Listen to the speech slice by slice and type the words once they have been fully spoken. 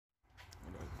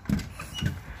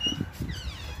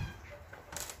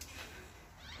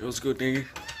What's good, nigga?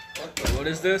 What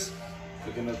is this?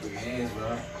 Picking up the games,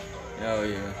 bro. Oh,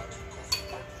 yeah.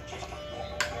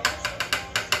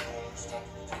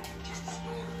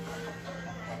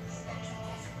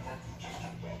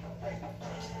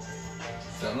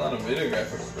 So I'm not a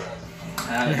videographer, bro.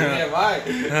 Yeah, Mike.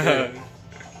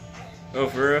 Oh,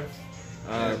 for real?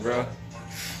 Alright, bro.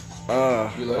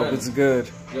 You Hope it's good.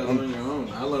 You gotta learn your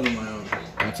own. I learned on my own.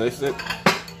 Want to taste it?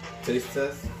 Taste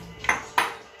test?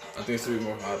 I think it should be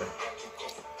more hotter.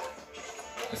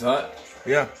 It's hot?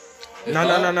 Yeah. It's No,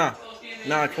 hot? no, no, no.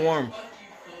 Nah, it's warm.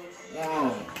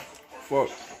 Wow. Fuck.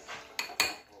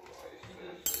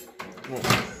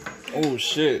 Oh,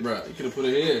 shit. Bro, you could've put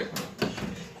it here.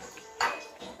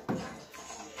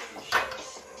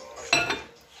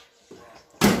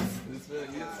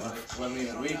 I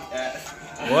mean, weak ass.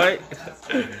 What?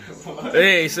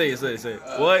 Hey, say it.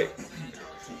 What?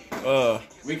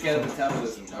 Weak ass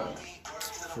metabolism, bro.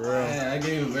 For real. Man, I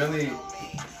gave you really.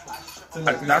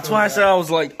 That's why I said I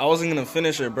wasn't gonna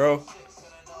finish it, bro.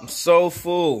 I'm so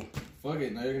full. Fuck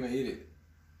it, now you're gonna eat it.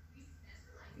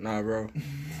 Nah, bro.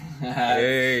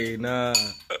 Hey, nah.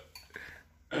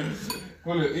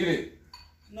 Julio, eat it.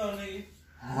 No, nigga.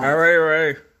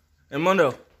 Alright. Hey,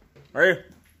 Mundo. Right here.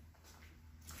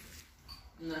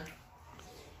 Nah.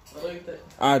 I like that.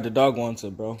 Alright, the dog wants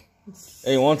it, bro.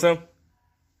 Hey, you want some?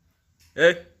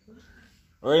 Hey?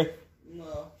 Right?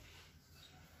 No.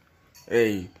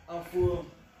 Hey. I'm full.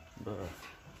 Bro.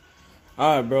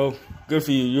 Alright, bro. Good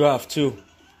for you. You have two.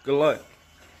 Good luck.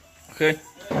 Okay?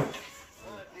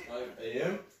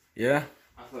 AM? Yeah?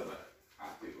 I thought that. I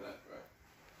think that, bro.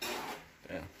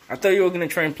 Yeah. I thought you were gonna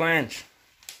train planche.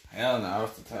 Hell no, I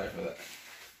was too tired for that.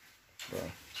 Bro.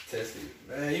 Testy.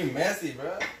 Man, you messy,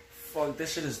 bro. Fuck,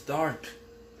 this shit is dark.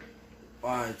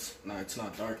 Why? It's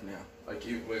not dark now. Like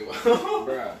you, wait, what?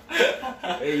 Bruh.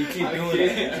 Hey, you keep doing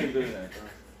that. You keep doing that, bro.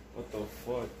 What the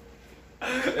fuck?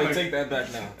 Hey, take that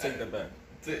back now. Take that back.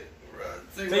 Take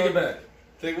Take it back.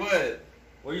 Take what?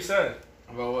 What you said?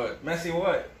 About what? Messy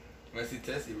what? Messy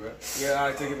testy, bro. Yeah,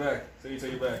 alright, take it back. So you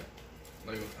take it back.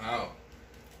 Like, how?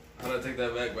 How do I take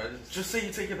that back, bro? Just say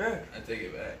you take it back. I take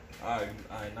it back.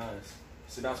 Alright, nice.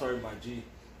 See, that's already my G.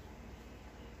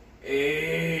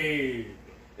 Hey,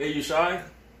 you shy?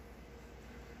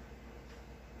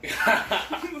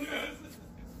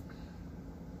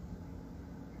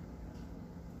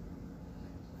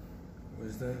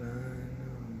 What's that?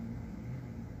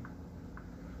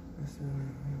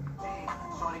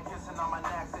 Shorty kissing on my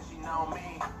neck, says she know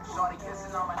me. Shorty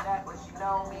kissing on my neck, but she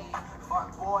know me.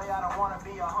 Fuck boy, I don't wanna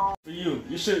be a home. For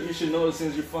you should know it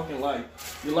since you fucking like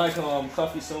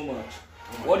coffee so much.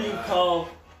 Oh What do you God. call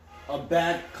a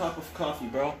bad cup of coffee,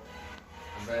 bro?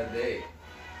 A bad day.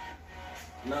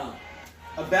 Nah,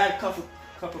 a bad cup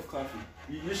of coffee.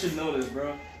 You should know this,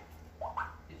 bro.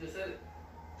 You just said it.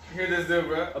 Hear this dude,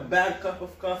 bro. A bad cup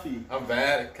of coffee. A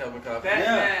bad cup of coffee.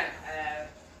 Batman.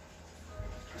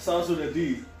 Starts with a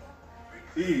D.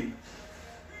 E.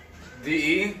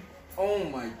 D-E? Oh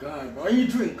my god, bro. Are you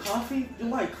drinking coffee? You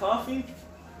like coffee?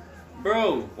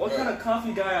 Bro, what kind of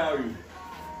coffee guy are you?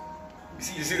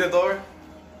 You see the door?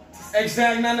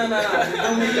 Exactly. No. Don't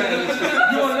make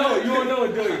that. You won't know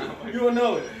it, do you? You won't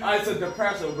know it. It's a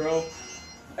depresso, bro.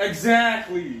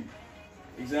 Exactly.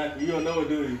 You don't know it,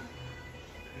 do you?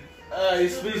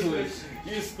 He's speechless.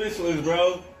 You're speechless,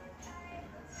 bro.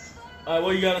 Alright,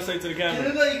 what you gotta say to the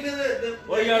camera?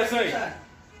 What you gotta say?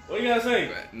 What you gotta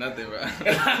say? Nothing, bro.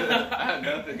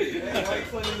 Nothing. Why you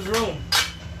cleaning his room?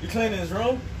 You cleaning his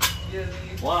room? Yeah,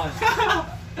 nigga. Why?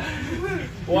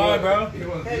 Why, bro? He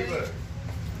wants V-Buck.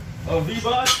 Oh,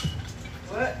 V-Buck?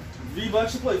 What?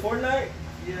 V-Buck, you play Fortnite?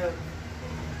 Yeah.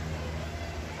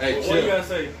 Hey, What chill. you gotta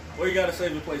say? What you gotta say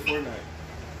if you play Fortnite?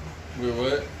 Wait,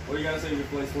 what? What you gotta say if you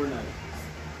play Fortnite?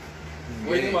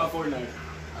 What do you think Game. about Fortnite?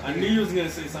 I knew you was gonna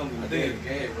say something. I think it's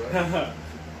gay, bro. Yeah,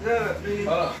 nigga.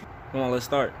 Hold on. Come on, let's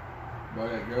start. Bro, I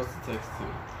got girls to text to.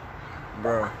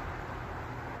 Bro.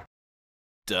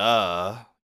 Duh.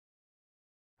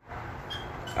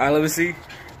 Alright, let me see.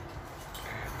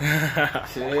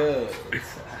 Chill.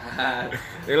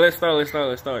 Hey, let's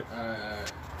start.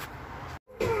 Alright.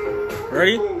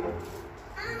 Ready?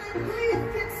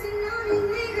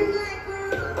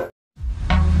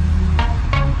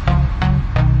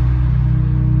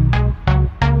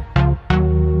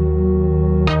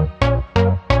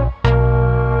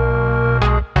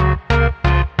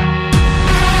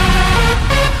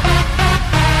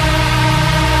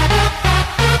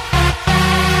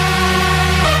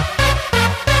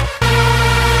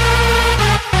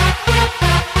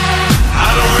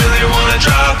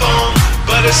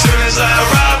 As soon as I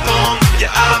arrive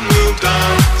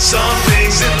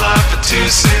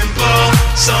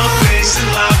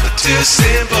too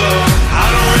simple. I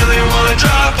don't really wanna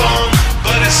drive home,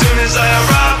 but as soon as I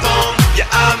arrive home, yeah,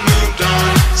 I moved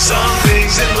on. Some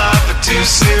things in life are too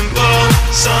simple.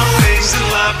 Some things in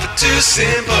life are too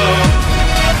simple.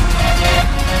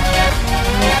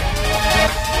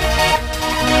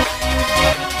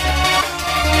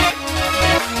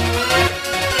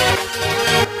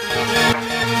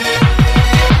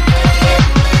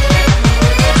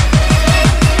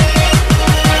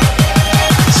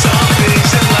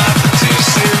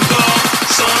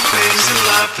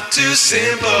 Too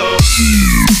simple.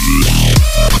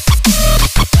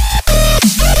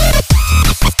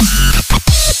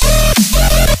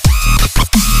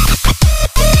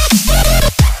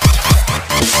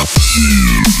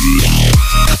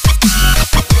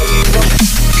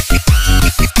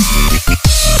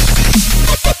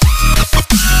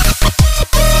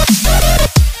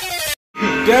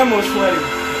 Damn, we're sweating.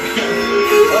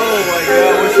 Oh my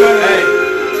god, we're sweating. Hey.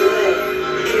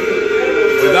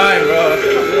 We're dying, bro.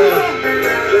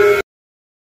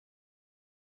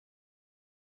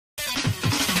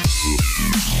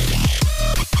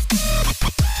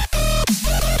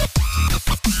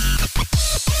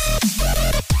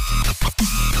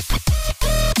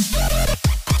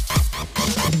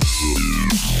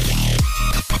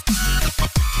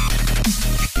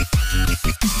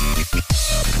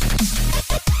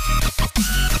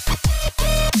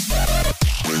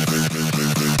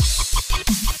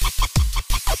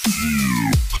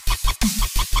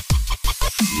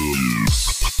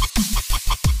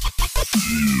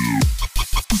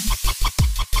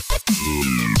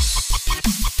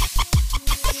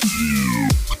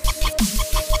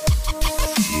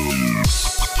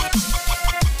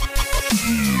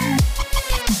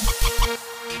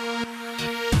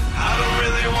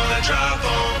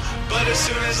 As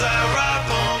soon as I arrive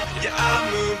home, yeah, I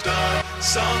moved on.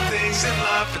 Some things in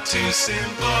life are too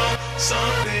simple.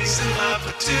 Some things in life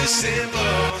are too simple.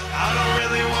 I don't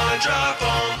really wanna drive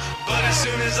home, but as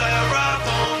soon as I arrive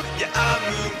home, yeah, I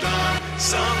moved on.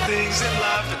 Some things in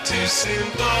life are too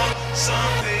simple.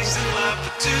 Some things in life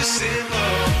are too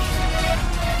simple.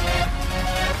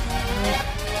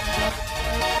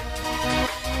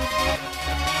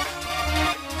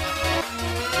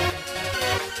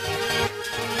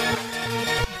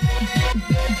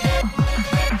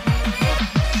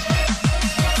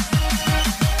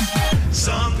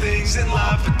 Some things in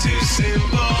life are too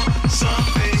simple. Some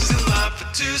things in life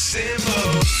are too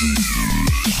simple.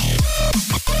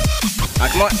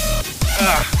 Alright, come on.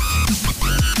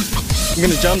 You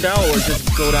gonna jump down or just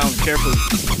go down carefully?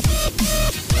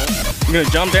 You gonna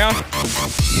jump down?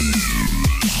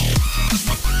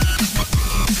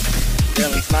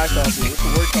 Damn, it's nice out here. We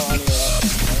can work on your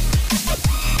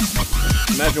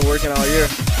imagine working out here.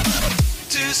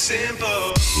 Too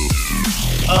simple.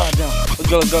 Oh, damn. Let's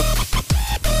go, let's go.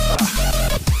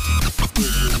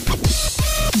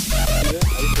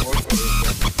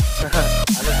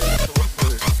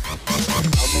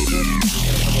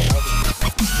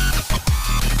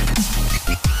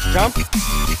 Jump?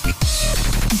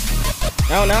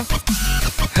 Hell no?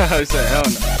 I said hell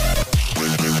no.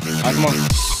 Alright, come on.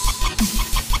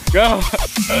 Go!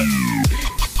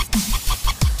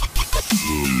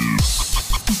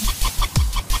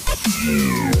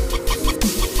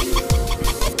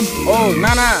 Oh,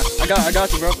 nah. I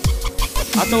got you, bro.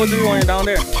 I told you when you're down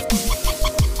there.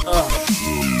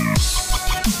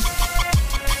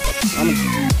 I'm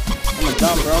a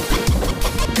jump, bro.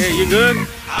 Hey, you good?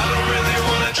 I don't really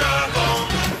wanna drive home,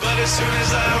 but as soon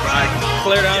as I arrive home,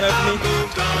 clear down yeah, after me. I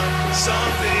moved on.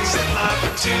 Some things in life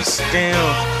are too simple. Damn.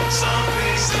 Some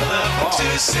things in life are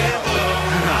too simple.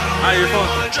 Alright, your phone.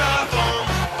 I drive home,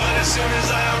 but as soon as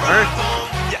I arrive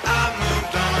home, yeah, I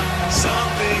moved on.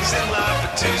 Some things in life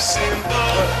are too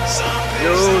simple. Some things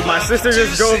Yo, in my life sister are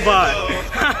just too drove by. simple.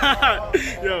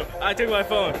 Yo, I took my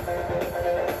phone.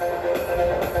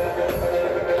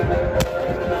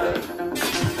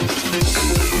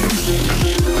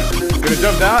 Gonna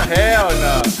jump down? Hell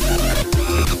no.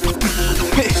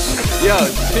 Yo,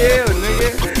 chill, nigga.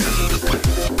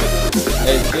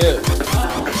 Hey, chill.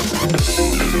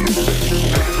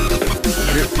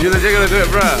 You legit gonna do it,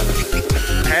 bro?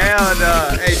 Hell no.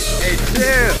 Hey,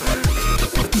 chill.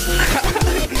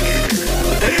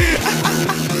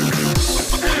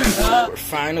 We're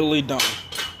finally done.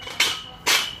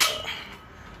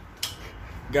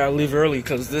 Gotta leave early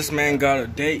because this man got a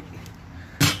date.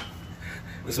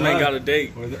 This man got a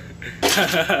date.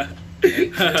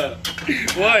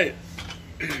 What?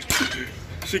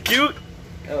 She cute?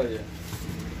 Hell yeah.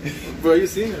 Bro, you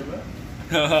seen her, bro?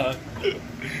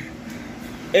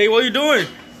 Hey, what you doing?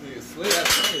 Nigga, sweet, I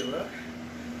tell you, bro.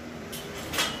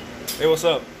 Hey, what's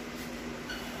up?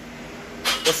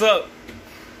 What's up?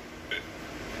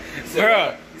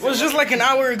 Bruh, it was just like an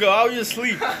hour ago. I was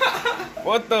asleep.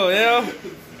 What the hell?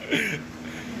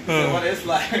 What it's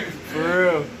like. For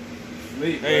real.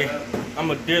 Sleep, Hey, bro.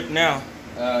 I'm a dip now.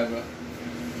 Alright, bro.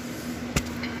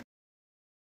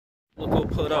 Look, we'll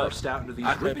put up. Out into these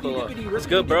I can pull up. rippity-dippity, It's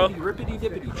good, bro.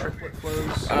 rippity-dippity triplet flows.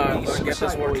 Let's The get this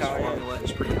Suicide Boys workout in. formula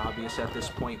is pretty obvious at this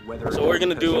point. Whether So we're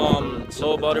gonna do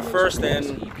low butter first,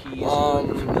 and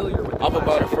upper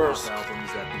butter first.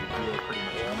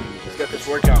 Let's get this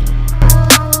workout.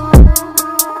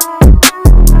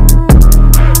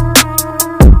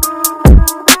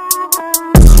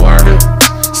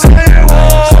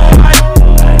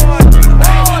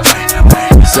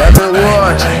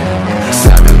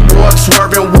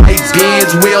 Swerving white beans,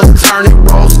 wheels turning,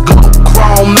 rose gold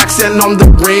chrome, maxing on the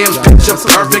rims, picture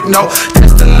perfect, no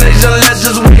destination. Let's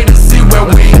just wait and see where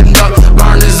we end up.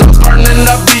 Burners up, burning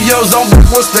up videos on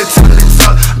backwards, they tell it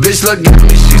up. Bitch look at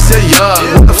me, she said, yeah,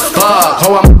 what the fuck?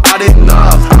 Oh, I'm out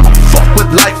enough. I don't fuck with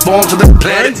life forms of the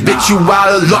planet, bitch, you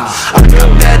out of luck. I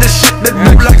got better shit to do,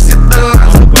 like sit the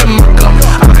lines up in my cup.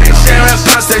 I ain't sharing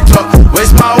past they talk,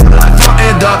 waste my whole life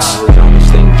frontin' ducks.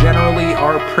 Generally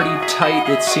are pretty tight.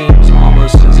 It seems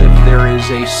almost as if there is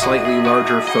a slightly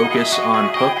larger focus on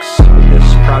hooks with this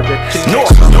project too.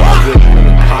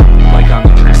 Like on the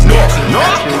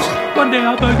one day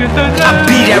I'll go get that. I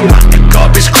be that rocket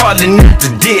garbage crawling out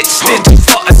the ditch, stitches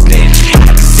for a snitch.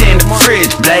 Ice in the fridge,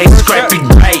 blade scrappy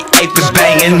bright, apes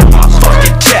banging on my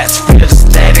fucking chest. Feel the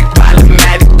static,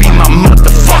 polymatic, be my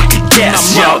motherfucking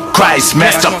guest. Yo, Christ,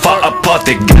 master for a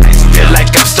poltergeist. Feel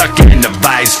like I'm stuck in the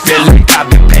vice, feel like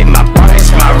I've been paid my price.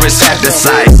 My wrist had the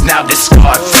size, now they're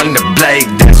scarred from the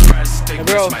blade. That's rust, Hey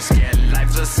bro,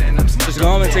 just go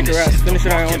home and take a rest. Finish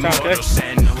it on your own time, okay?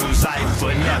 I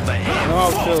know how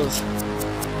it feels.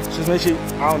 Just make sure,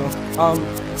 I don't know,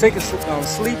 take a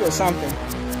sleep or something.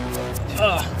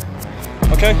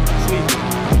 Okay? Sleep.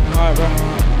 Alright, bro.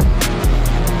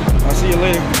 I'll see you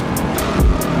later.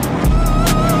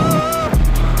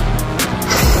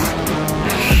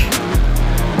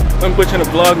 Let me put you in a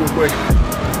vlog real quick.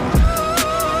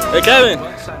 Hey, Kevin.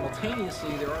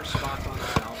 Simultaneously, there are spots on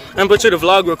this album. Let me put you in a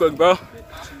vlog real quick, bro.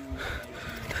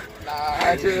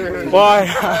 Why?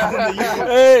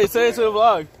 Hey, say it to the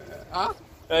vlog. Huh?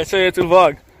 Hey, say it to the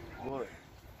vlog. What?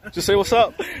 Just say what's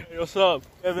up. Hey, what's up,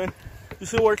 Kevin? You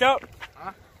still work out?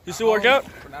 Huh? You still work out?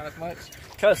 Not as much.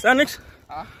 Calisthenics?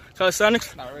 Huh?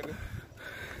 Calisthenics? Not really.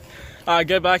 Alright,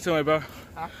 get back to it, bro.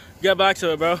 Huh? Get back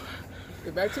to it, bro.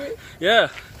 Get back to it? Yeah.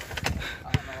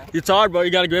 I don't know. You're tired, bro.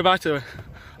 You gotta get back to it.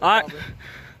 Alright?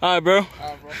 Alright, bro.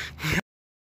 Alright, bro.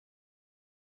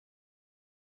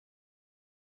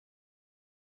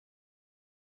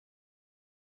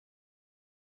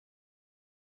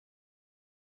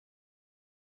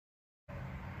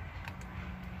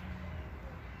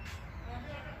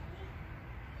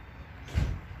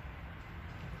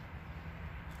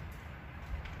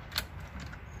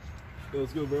 It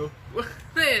was good, bro.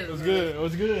 It was good. It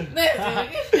was good. I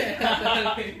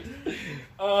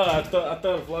thought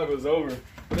the vlog was over.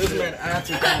 This man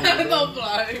answered me. Don't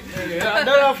fly. Yeah,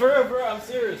 no, for real, bro. I'm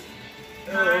serious.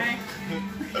 Never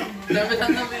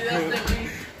done nothing else than me.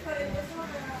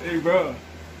 Hey, bro.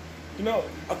 You know,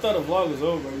 I thought the vlog was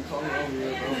over. You called me over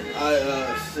here, bro.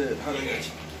 Shit. How I got you?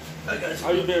 I got you.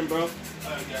 How you been, bro?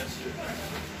 I got you.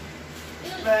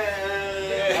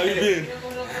 How you been?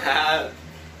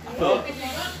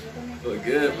 Look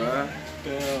good, bro.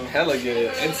 Damn. Hella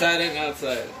good. Inside and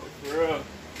outside. For real.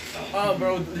 Oh,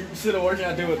 bro, you see the working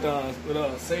I did with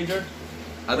Sager?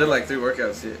 I did like 3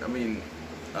 workouts here. I mean,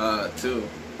 2.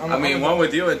 I'm one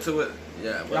with you and 2 with...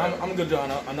 Yeah, Yeah, I'm gonna do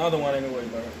another one anyway,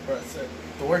 bro.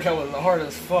 The workout was hard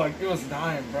as fuck. It was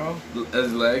dying, bro.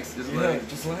 His legs? His Yeah, legs?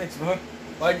 just legs, bro.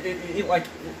 Like,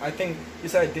 I think he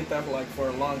said I did that for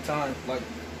a long time.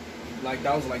 Like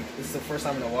that was like, it's the first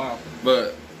time in a while.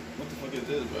 But, what the fuck is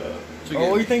this, bro? Oh,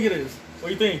 what do you think it is? What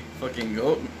do you think? Fucking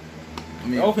goat. I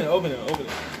mean, Open it.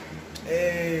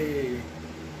 Hey.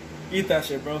 Eat that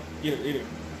shit, bro. Eat it.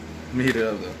 Meet it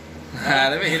up, though.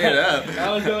 Let me heat it up.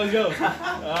 Let's go.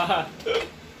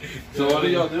 So what do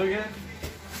y'all do again?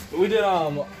 We did,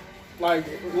 like,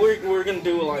 we're gonna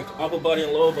do, like, upper body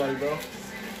and lower body, bro.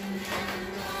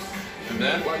 And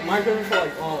then? Like, my girl for,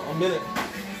 like, a minute.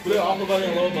 We did upper body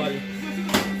and lower body.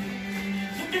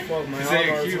 Fuck, my You say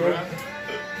you're cute, bro.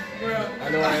 I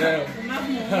know I am.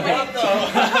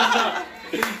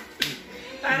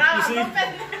 You see?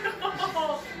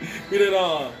 We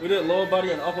did lower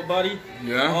body and upper body.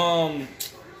 Yeah.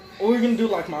 We were gonna do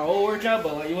like my whole workout,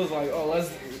 but like it was like, oh, let's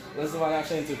divide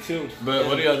actually into 2. But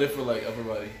what do y'all do for like upper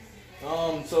body?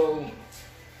 So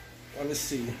let me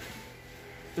see.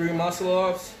 3 muscle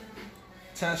ups,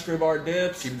 10 straight bar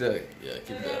dips. Keep that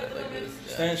like this.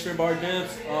 Yeah. 10 straight bar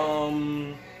dips.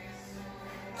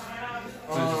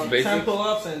 So 10 pull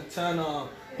ups and 10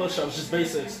 push ups, just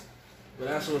basics. But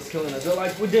that's what's killing us.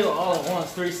 Like we did it all at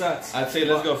once, 3 sets. I'd say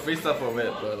let's go freestyle for a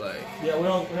bit, but like. Yeah, we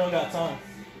don't got time.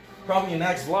 Probably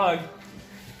next vlog.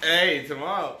 Hey,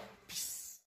 tomorrow.